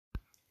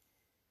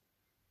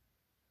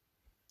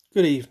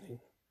Good evening.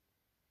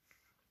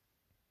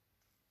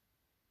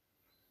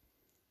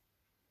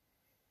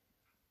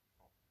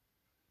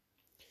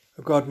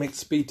 O God, make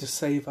speed to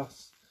save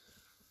us.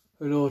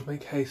 O Lord,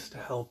 make haste to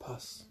help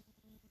us.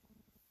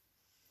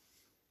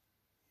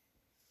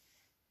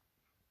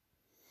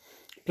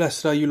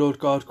 Blessed are you, Lord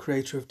God,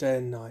 creator of day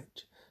and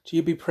night. To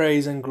you be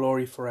praise and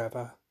glory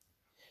forever.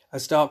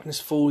 As darkness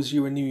falls,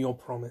 you renew your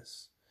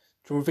promise,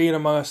 to reveal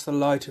among us the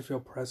light of your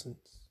presence.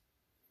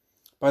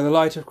 By the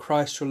light of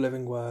Christ, your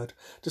living word,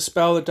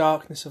 dispel the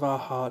darkness of our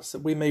hearts,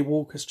 that we may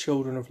walk as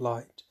children of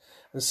light,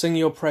 and sing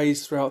your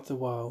praise throughout the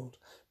world.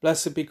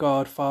 Blessed be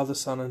God, Father,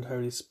 Son, and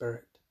Holy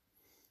Spirit.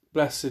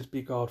 Blessed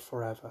be God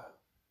forever.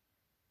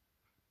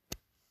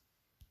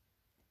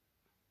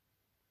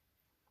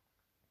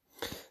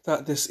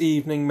 That this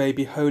evening may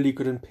be holy,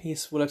 good, and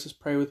peaceful, let us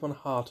pray with one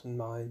heart and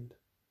mind.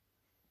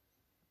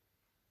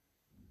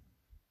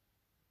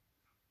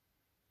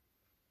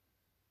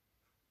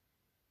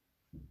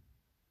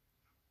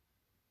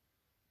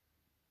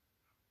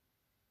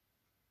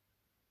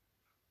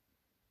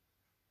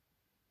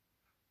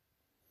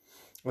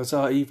 As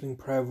our evening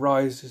prayer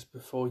rises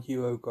before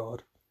you, O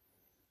God,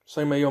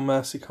 so may your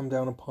mercy come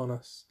down upon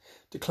us,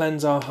 to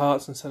cleanse our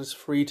hearts and set us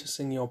free to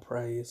sing your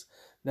praise,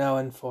 now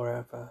and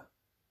forever.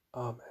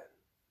 Amen.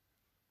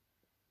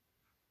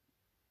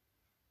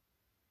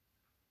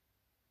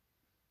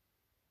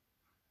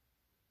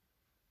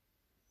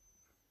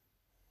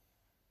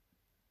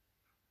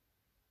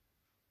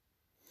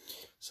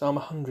 Psalm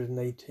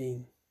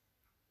 118.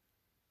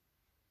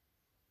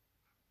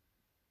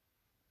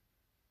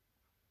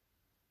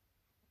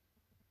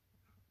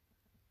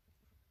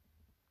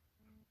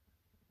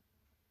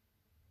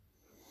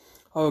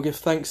 I will give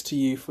thanks to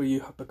you, for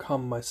you have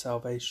become my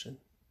salvation.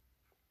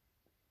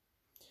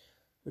 I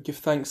will give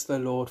thanks to the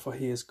Lord, for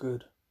he is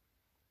good.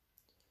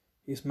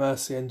 His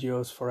mercy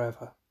endures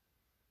forever.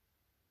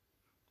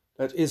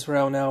 Let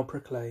Israel now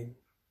proclaim,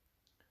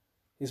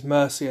 his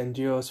mercy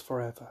endures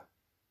forever.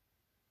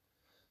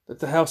 Let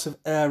the house of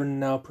Aaron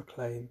now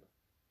proclaim,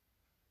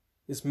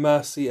 his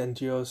mercy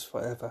endures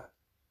forever.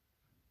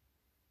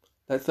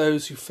 Let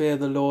those who fear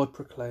the Lord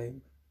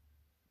proclaim,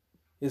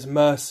 his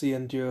mercy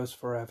endures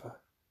forever.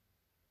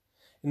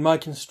 In my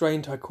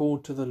constraint I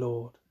called to the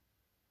Lord.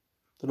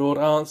 The Lord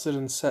answered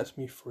and set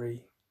me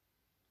free.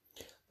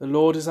 The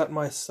Lord is at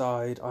my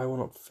side, I will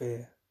not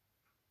fear.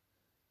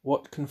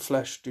 What can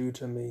flesh do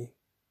to me?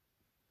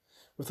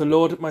 With the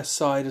Lord at my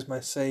side as my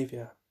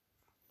Saviour,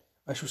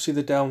 I shall see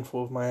the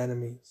downfall of my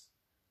enemies.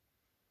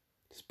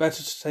 It is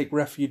better to take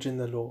refuge in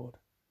the Lord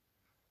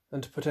than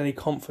to put any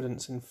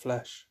confidence in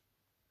flesh.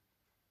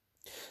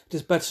 It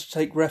is better to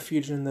take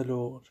refuge in the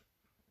Lord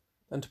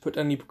than to put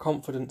any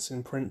confidence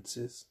in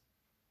princes.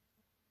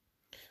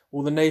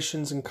 All the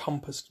nations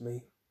encompassed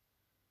me,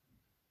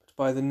 but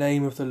by the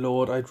name of the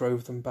Lord I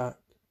drove them back.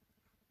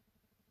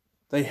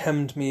 They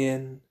hemmed me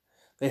in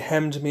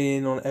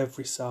on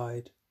every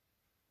side,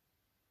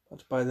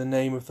 but by the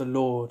name of the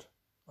Lord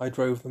I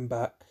drove them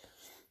back.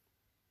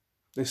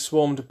 They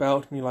swarmed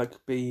about me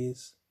like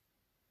bees,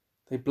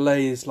 they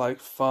blazed like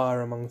fire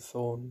among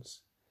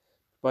thorns,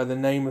 but by the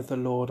name of the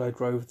Lord I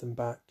drove them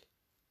back.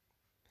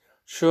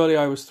 Surely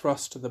I was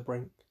thrust to the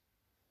brink,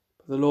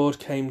 but the Lord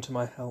came to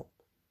my help.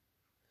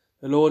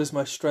 The Lord is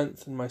my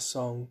strength and my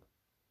song,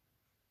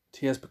 and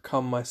he has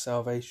become my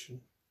salvation.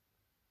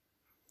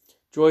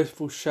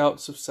 Joyful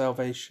shouts of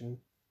salvation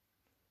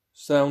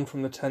sound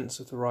from the tents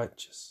of the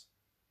righteous.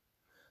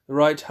 The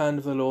right hand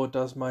of the Lord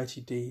does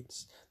mighty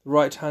deeds. The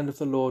right hand of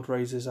the Lord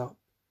raises up.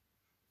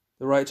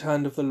 The right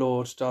hand of the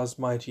Lord does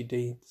mighty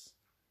deeds.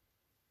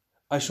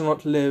 I shall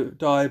not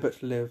die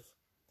but live,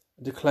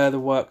 and declare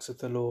the works of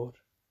the Lord.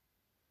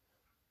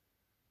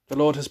 The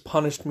Lord has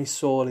punished me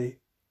sorely,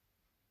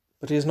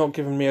 but he has not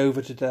given me over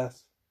to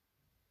death.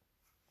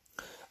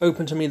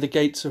 Open to me the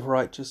gates of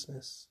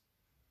righteousness,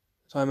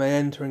 that I may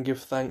enter and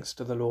give thanks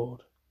to the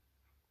Lord.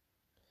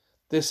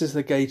 This is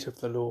the gate of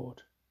the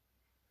Lord.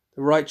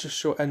 The righteous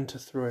shall enter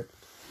through it.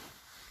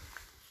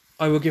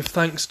 I will give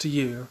thanks to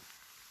you,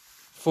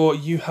 for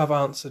you have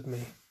answered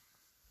me,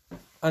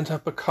 and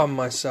have become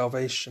my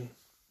salvation.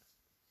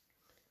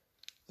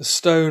 The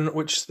stone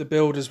which the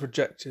builders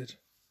rejected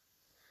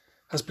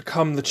has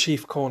become the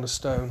chief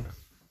cornerstone.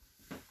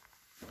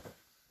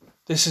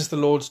 This is the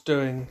Lord's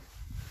doing,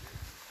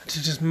 and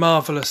it is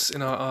marvellous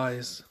in our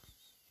eyes.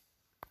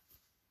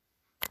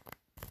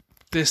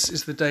 This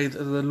is the day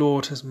that the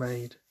Lord has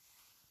made.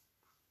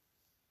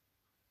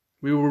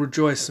 We will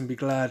rejoice and be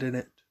glad in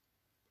it.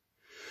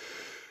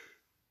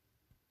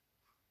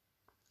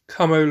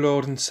 Come, O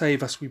Lord, and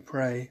save us, we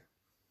pray.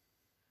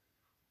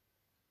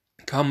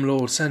 Come,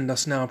 Lord, send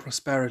us now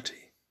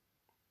prosperity.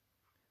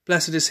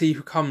 Blessed is he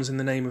who comes in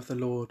the name of the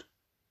Lord.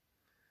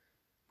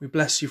 We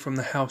bless you from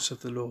the house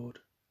of the Lord.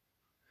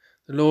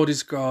 The Lord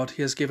is God,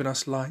 he has given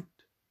us light.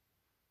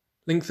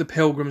 Link the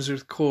pilgrims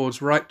with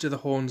cords right to the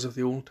horns of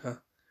the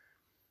altar.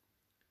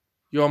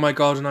 You are my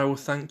God, and I will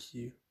thank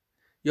you.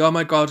 You are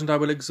my God, and I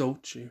will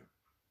exalt you.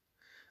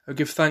 O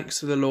give thanks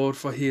to the Lord,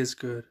 for he is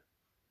good.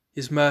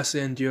 His mercy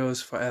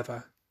endures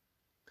forever.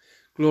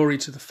 Glory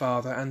to the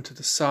Father, and to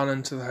the Son,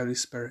 and to the Holy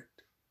Spirit,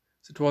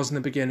 as it was in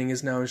the beginning,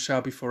 is now, and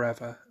shall be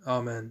forever.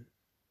 Amen.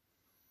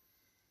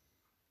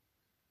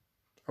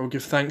 I will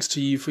give thanks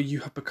to you, for you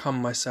have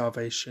become my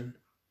salvation.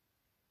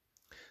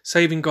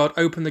 Saving God,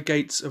 open the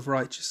gates of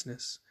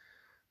righteousness,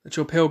 that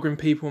your pilgrim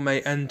people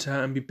may enter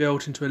and be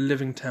built into a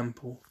living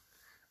temple,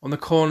 on the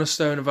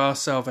cornerstone of our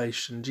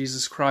salvation,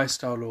 Jesus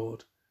Christ our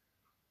Lord.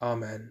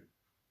 Amen.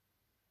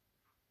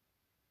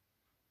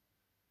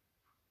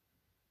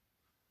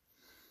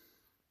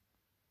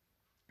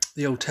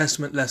 The Old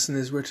Testament lesson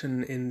is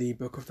written in the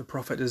book of the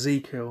prophet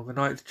Ezekiel, the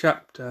 9th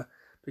chapter,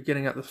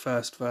 beginning at the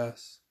 1st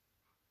verse.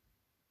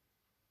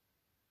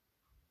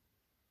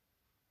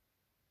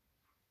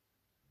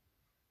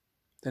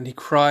 Then he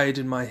cried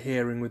in my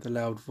hearing with a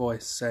loud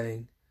voice,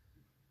 saying,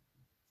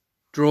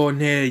 Draw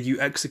near, you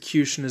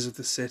executioners of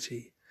the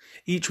city,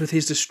 each with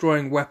his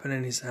destroying weapon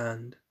in his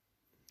hand.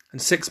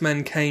 And 6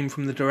 men came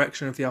from the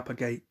direction of the upper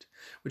gate,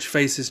 which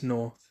faces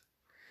north,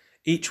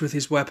 each with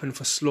his weapon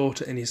for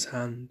slaughter in his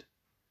hand.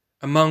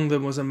 Among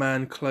them was a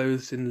man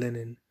clothed in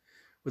linen,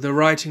 with a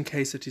writing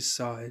case at his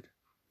side.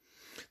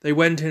 They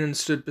went in and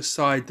stood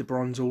beside the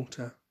bronze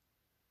altar.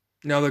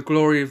 Now the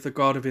glory of the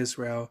God of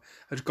Israel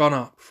had gone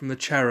up from the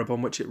cherub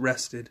on which it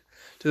rested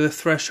to the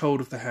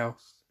threshold of the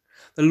house.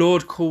 The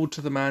Lord called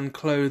to the man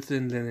clothed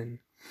in linen,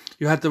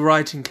 who had the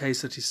writing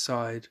case at his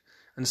side,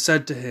 and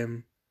said to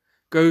him,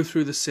 Go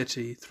through the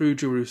city, through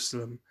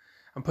Jerusalem,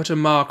 and put a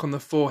mark on the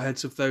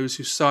foreheads of those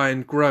who sigh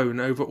and groan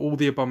over all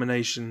the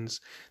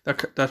abominations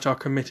that are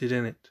committed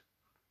in it.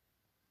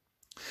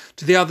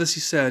 To the others he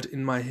said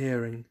in my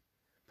hearing,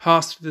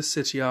 Pass through the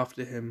city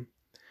after him,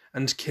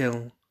 and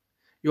kill.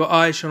 Your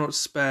eye shall not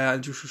spare,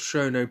 and you shall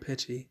show no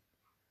pity.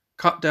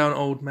 Cut down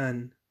old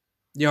men,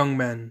 young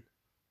women,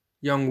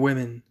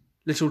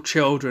 little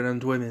children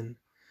and women,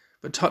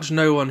 but touch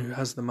no one who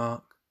has the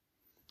mark,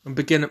 and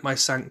begin at my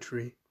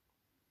sanctuary.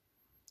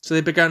 So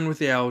they began with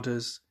the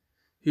elders,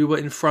 who were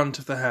in front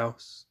of the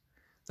house.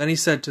 Then he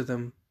said to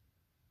them,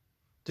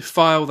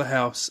 Defile the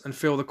house, and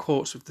fill the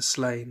courts with the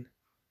slain.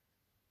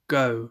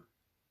 Go.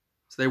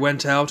 So they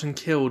went out and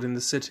killed in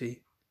the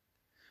city.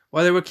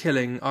 While they were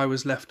killing, I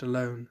was left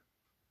alone.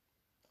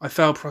 I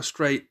fell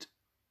prostrate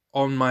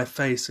on my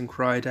face and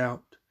cried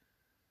out,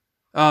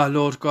 Ah,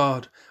 Lord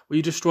God, will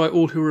you destroy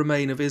all who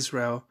remain of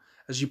Israel,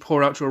 as you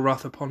pour out your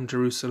wrath upon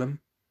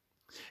Jerusalem?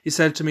 He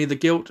said to me, The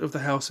guilt of the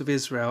house of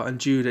Israel and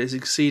Judah is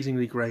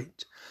exceedingly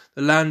great.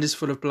 The land is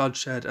full of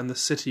bloodshed, and the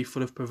city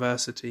full of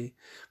perversity.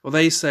 For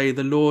they say,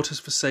 The Lord has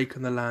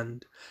forsaken the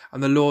land,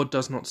 and the Lord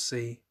does not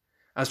see.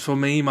 As for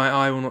me, my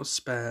eye will not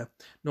spare,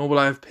 nor will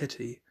I have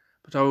pity,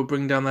 but I will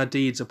bring down their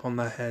deeds upon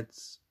their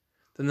heads.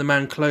 Then the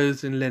man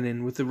clothed in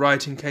linen, with the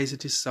writing case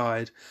at his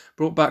side,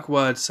 brought back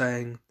word,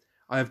 saying,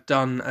 I have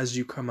done as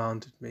you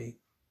commanded me.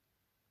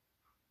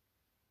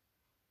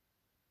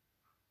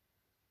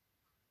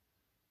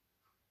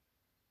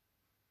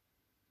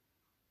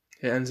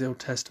 Here ends the Old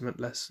Testament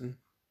lesson.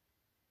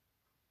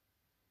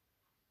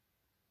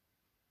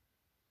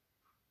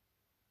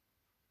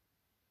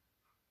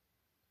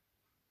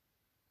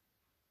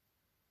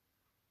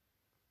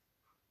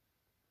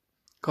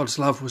 God's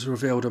love was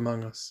revealed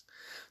among us,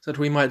 so that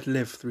we might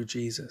live through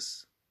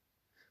Jesus.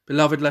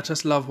 Beloved, let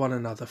us love one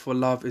another, for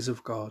love is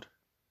of God.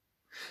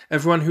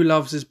 Everyone who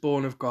loves is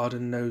born of God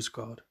and knows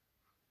God.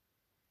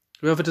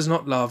 Whoever does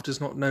not love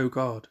does not know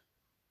God,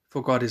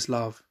 for God is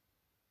love.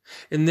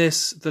 In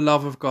this the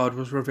love of God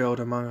was revealed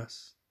among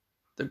us,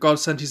 that God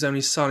sent his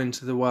only Son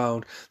into the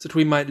world, so that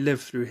we might live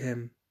through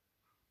him.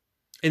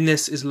 In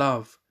this is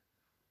love,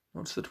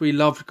 not that we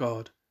loved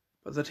God,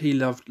 but that he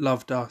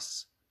loved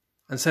us,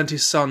 and sent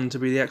his Son to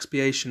be the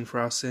expiation for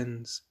our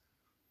sins.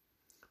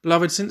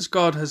 Beloved, since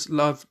God has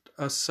loved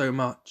us so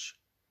much,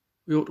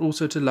 we ought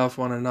also to love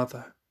one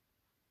another.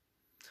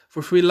 For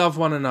if we love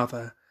one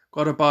another,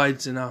 God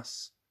abides in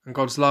us, and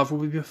God's love will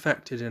be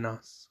perfected in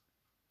us.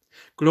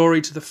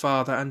 Glory to the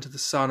Father, and to the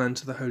Son, and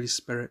to the Holy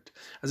Spirit,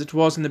 as it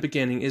was in the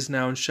beginning, is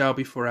now, and shall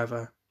be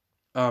forever.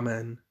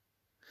 Amen.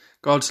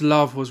 God's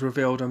love was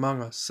revealed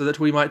among us, so that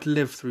we might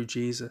live through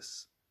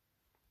Jesus.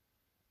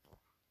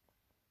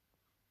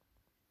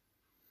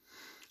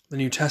 The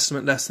New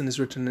Testament lesson is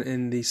written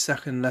in the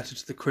second letter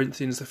to the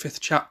Corinthians, the 5th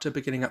chapter,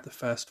 beginning at the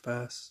 1st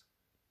verse.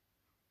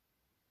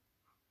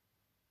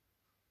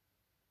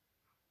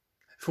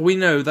 For we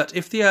know that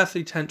if the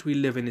earthly tent we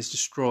live in is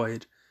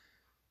destroyed,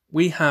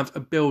 we have a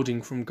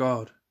building from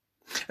God,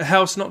 a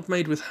house not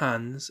made with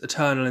hands,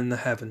 eternal in the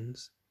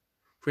heavens.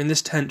 For in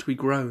this tent we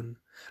groan,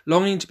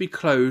 longing to be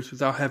clothed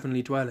with our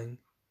heavenly dwelling,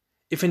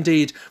 if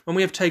indeed, when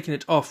we have taken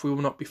it off, we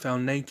will not be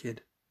found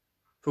naked.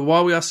 For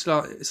while we are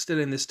still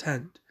in this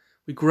tent,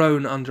 we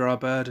groan under our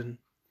burden,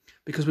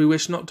 because we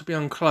wish not to be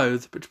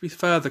unclothed, but to be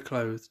further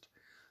clothed,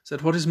 so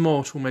that what is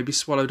mortal may be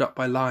swallowed up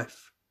by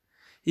life.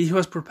 He who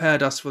has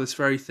prepared us for this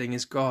very thing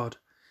is God,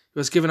 who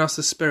has given us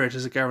the Spirit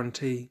as a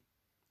guarantee.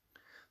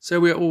 So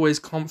we are always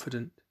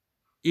confident,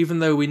 even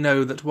though we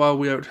know that while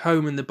we are at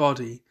home in the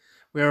body,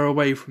 we are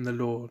away from the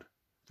Lord.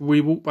 For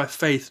we walk by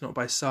faith, not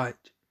by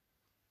sight.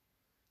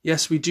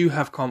 Yes, we do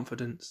have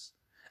confidence,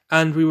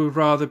 and we would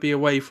rather be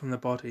away from the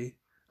body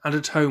and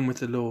at home with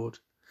the Lord.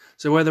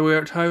 So whether we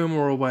are at home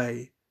or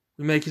away,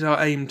 we make it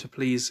our aim to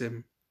please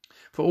him.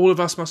 For all of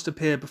us must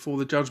appear before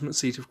the judgment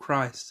seat of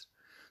Christ,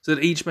 so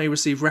that each may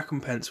receive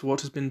recompense for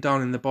what has been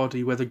done in the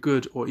body, whether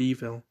good or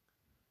evil.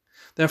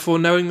 Therefore,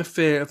 knowing the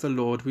fear of the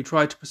Lord, we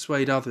try to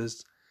persuade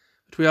others,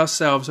 but we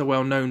ourselves are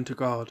well known to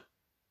God,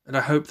 and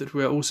I hope that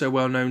we are also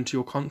well known to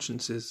your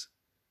consciences.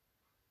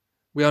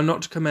 We are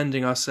not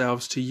commending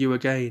ourselves to you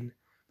again,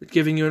 but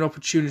giving you an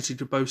opportunity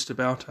to boast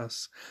about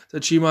us,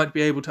 that you might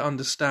be able to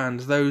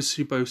understand those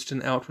who boast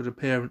in outward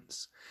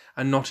appearance,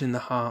 and not in the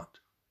heart.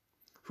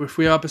 For if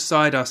we are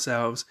beside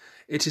ourselves,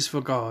 it is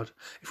for God.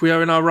 If we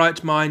are in our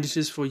right mind, it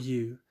is for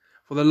you.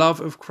 For the love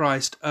of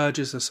Christ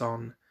urges us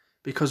on,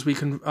 because we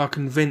are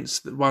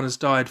convinced that one has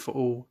died for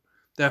all,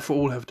 therefore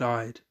all have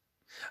died.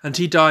 And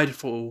he died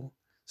for all,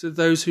 so that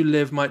those who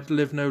live might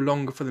live no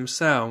longer for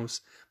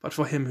themselves, but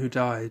for him who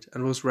died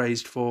and was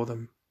raised for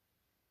them.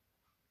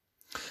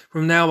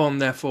 From now on,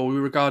 therefore, we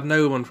regard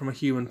no one from a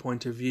human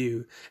point of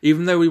view.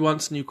 Even though we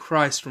once knew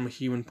Christ from a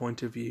human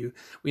point of view,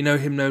 we know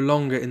him no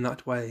longer in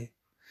that way.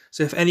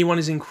 So if anyone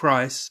is in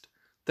Christ,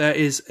 there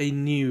is a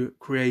new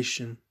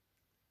creation.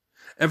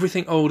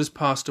 Everything old has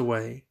passed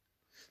away.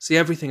 See,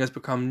 everything has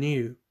become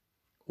new.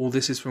 All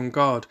this is from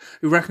God,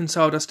 who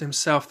reconciled us to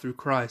himself through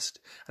Christ,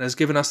 and has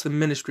given us the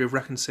ministry of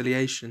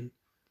reconciliation,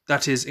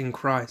 that is, in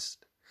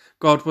Christ.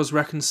 God was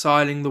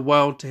reconciling the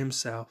world to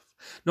himself,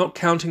 not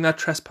counting their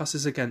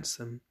trespasses against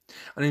them,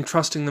 and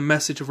entrusting the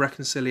message of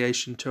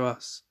reconciliation to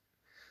us.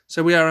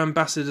 So we are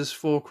ambassadors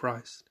for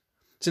Christ.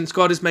 Since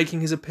God is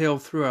making his appeal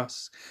through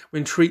us, we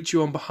entreat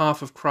you on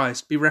behalf of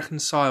Christ, be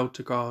reconciled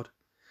to God.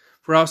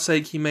 For our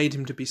sake he made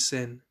him to be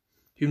sin,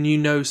 who knew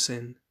no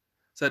sin,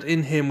 so that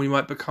in him we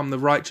might become the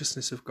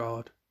righteousness of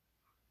God.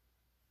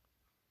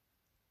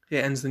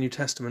 Here ends the New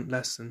Testament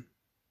lesson.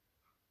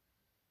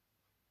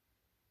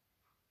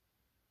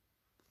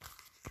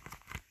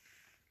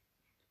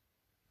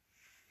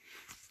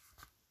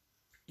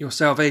 Your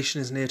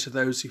salvation is near to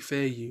those who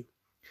fear you,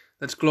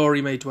 that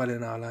glory may dwell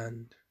in our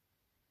land.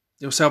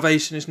 Your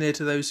salvation is near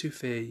to those who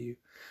fear you,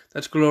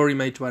 that glory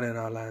may dwell in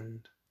our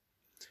land.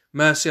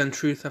 Mercy and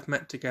truth have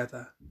met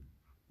together.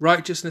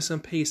 Righteousness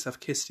and peace have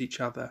kissed each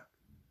other,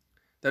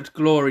 that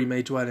glory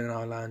may dwell in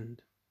our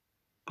land.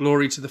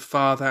 Glory to the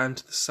Father, and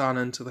to the Son,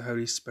 and to the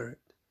Holy Spirit.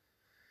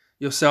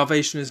 Your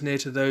salvation is near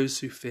to those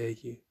who fear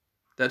you,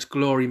 that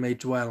glory may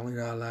dwell in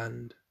our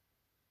land.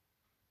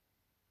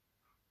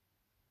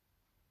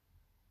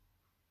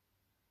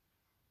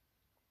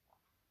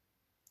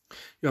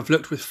 You have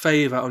looked with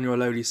favour on your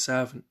lowly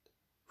servant.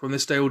 From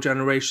this day all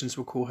generations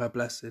will call her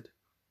blessed.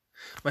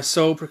 My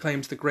soul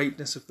proclaims the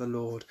greatness of the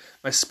Lord.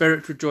 My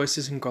spirit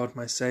rejoices in God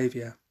my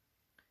Saviour.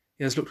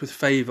 He has looked with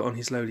favour on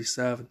his lowly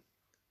servant.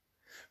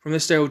 From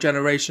this day all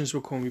generations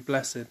will call me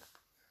blessed.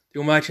 The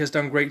Almighty has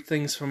done great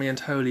things for me, and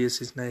holy is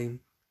his name.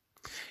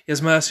 He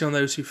has mercy on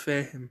those who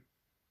fear him,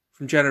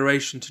 from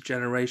generation to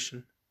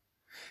generation.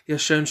 He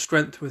has shown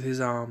strength with his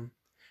arm,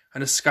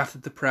 and has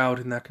scattered the proud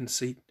in their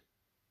conceit,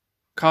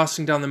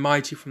 casting down the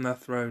mighty from their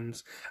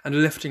thrones,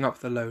 and lifting up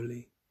the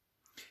lowly.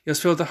 He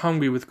has filled the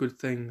hungry with good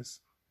things,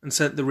 and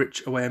sent the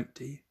rich away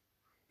empty.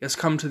 He has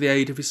come to the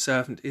aid of his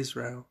servant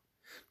Israel,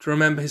 to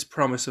remember his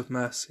promise of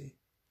mercy,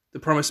 the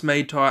promise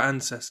made to our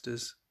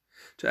ancestors,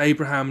 to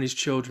Abraham and his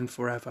children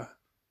forever.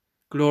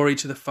 Glory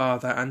to the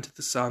Father, and to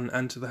the Son,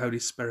 and to the Holy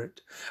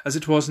Spirit, as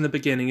it was in the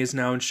beginning, is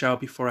now, and shall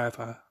be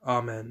forever.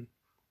 Amen.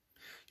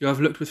 You have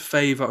looked with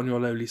favour on your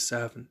lowly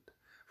servant.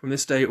 From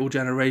this day all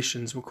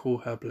generations will call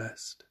her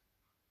blessed.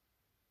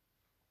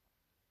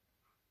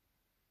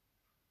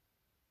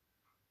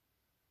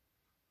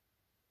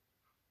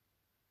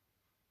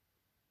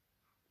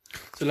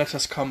 So let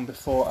us come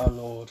before our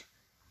Lord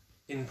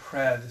in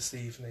prayer this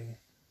evening.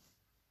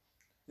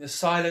 In the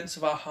silence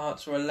of our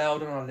hearts or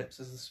aloud on our lips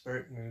as the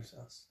Spirit moves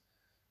us,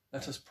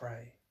 let us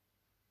pray.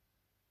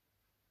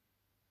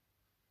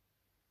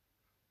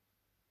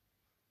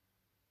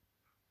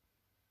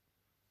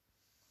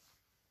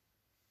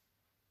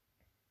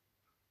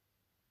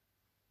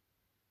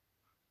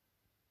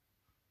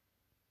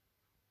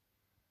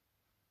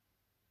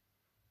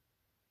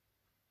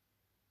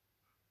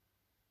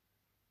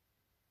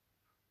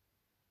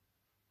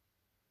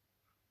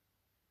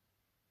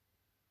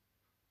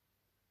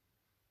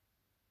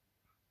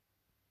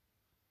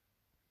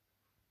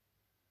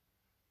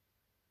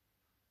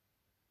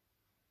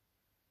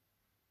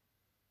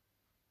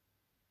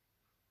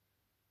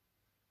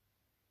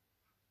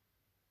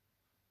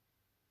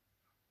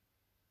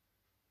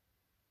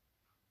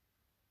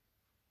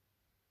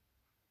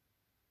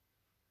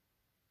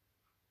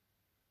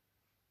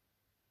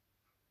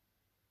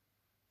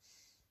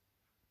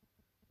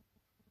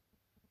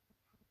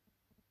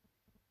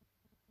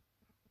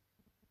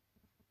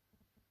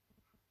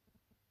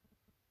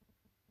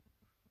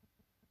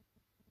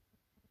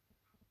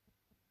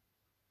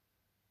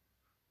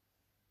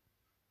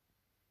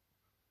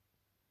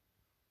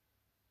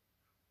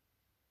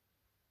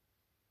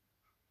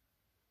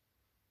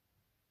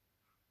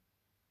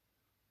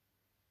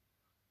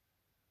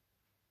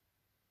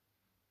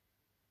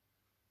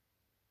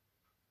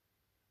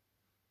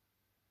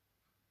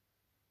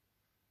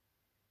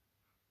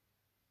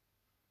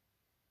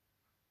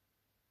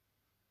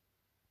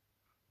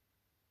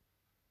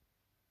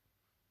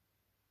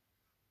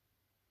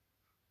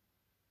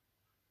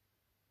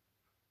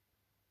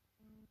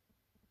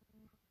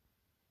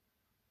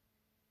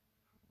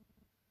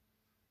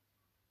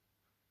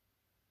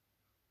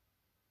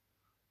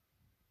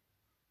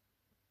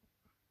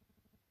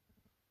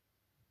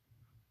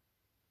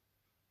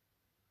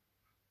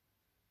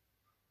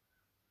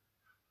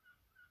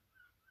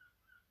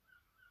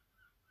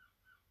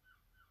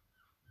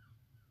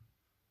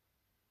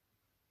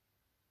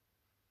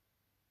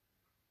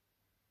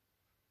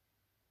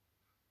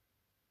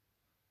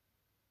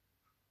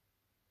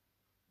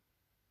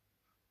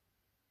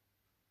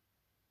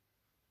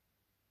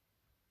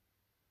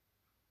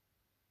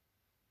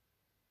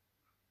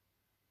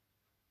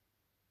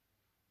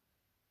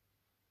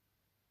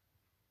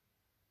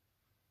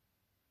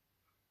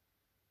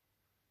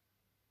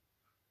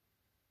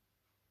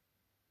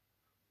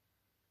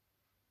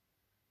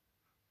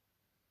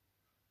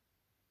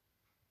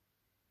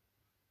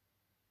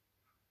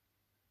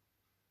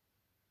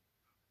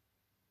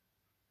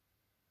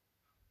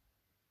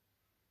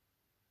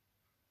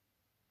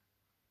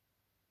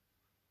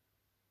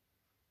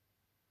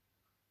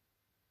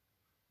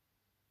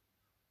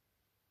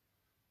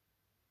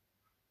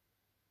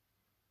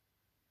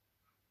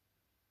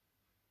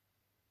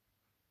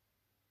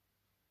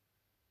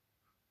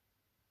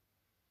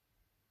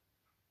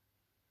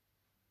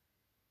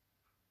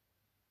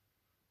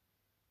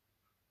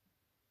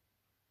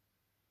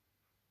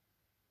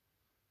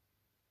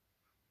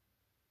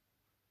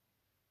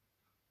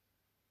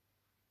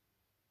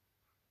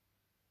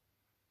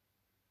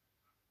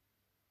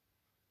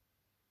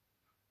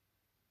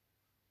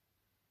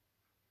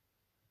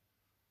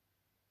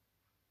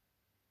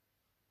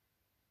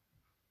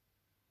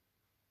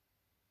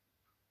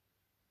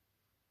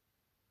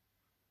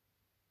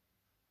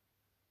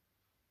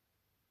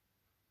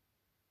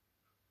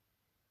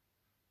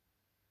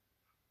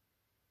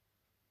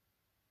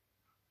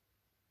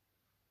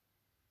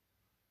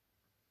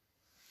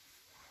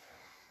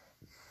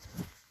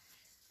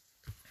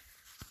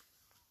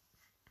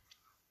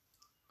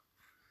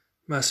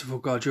 Merciful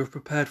God, you have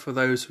prepared for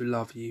those who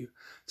love you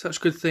such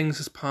good things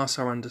as pass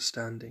our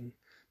understanding.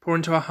 Pour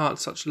into our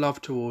hearts such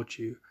love towards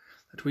you,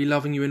 that we,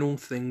 loving you in all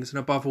things and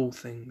above all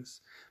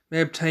things,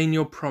 may obtain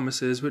your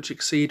promises which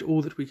exceed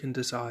all that we can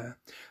desire,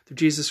 through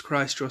Jesus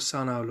Christ your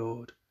Son, our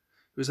Lord,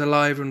 who is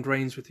alive and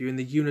reigns with you in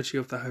the unity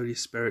of the Holy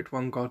Spirit,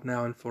 one God,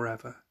 now and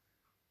forever.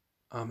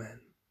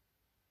 Amen.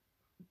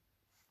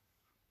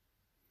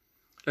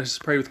 Let us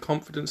pray with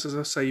confidence as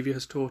our Saviour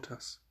has taught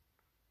us.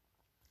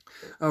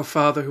 Our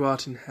Father, who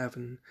art in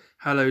heaven,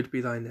 hallowed be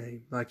thy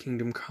name. Thy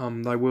kingdom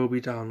come, thy will be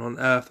done, on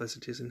earth as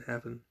it is in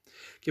heaven.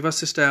 Give us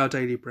this day our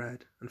daily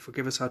bread, and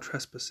forgive us our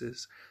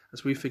trespasses,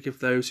 as we forgive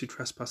those who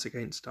trespass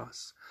against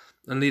us.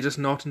 And lead us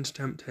not into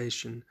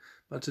temptation,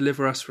 but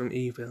deliver us from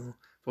evil.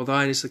 For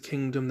thine is the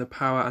kingdom, the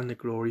power, and the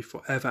glory,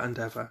 for ever and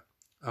ever.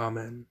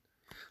 Amen.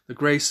 The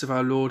grace of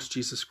our Lord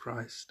Jesus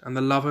Christ, and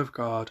the love of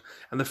God,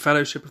 and the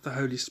fellowship of the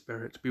Holy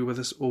Spirit be with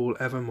us all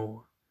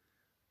evermore.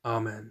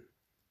 Amen.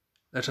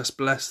 Let us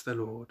bless the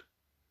Lord.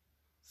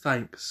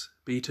 Thanks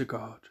be to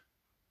God.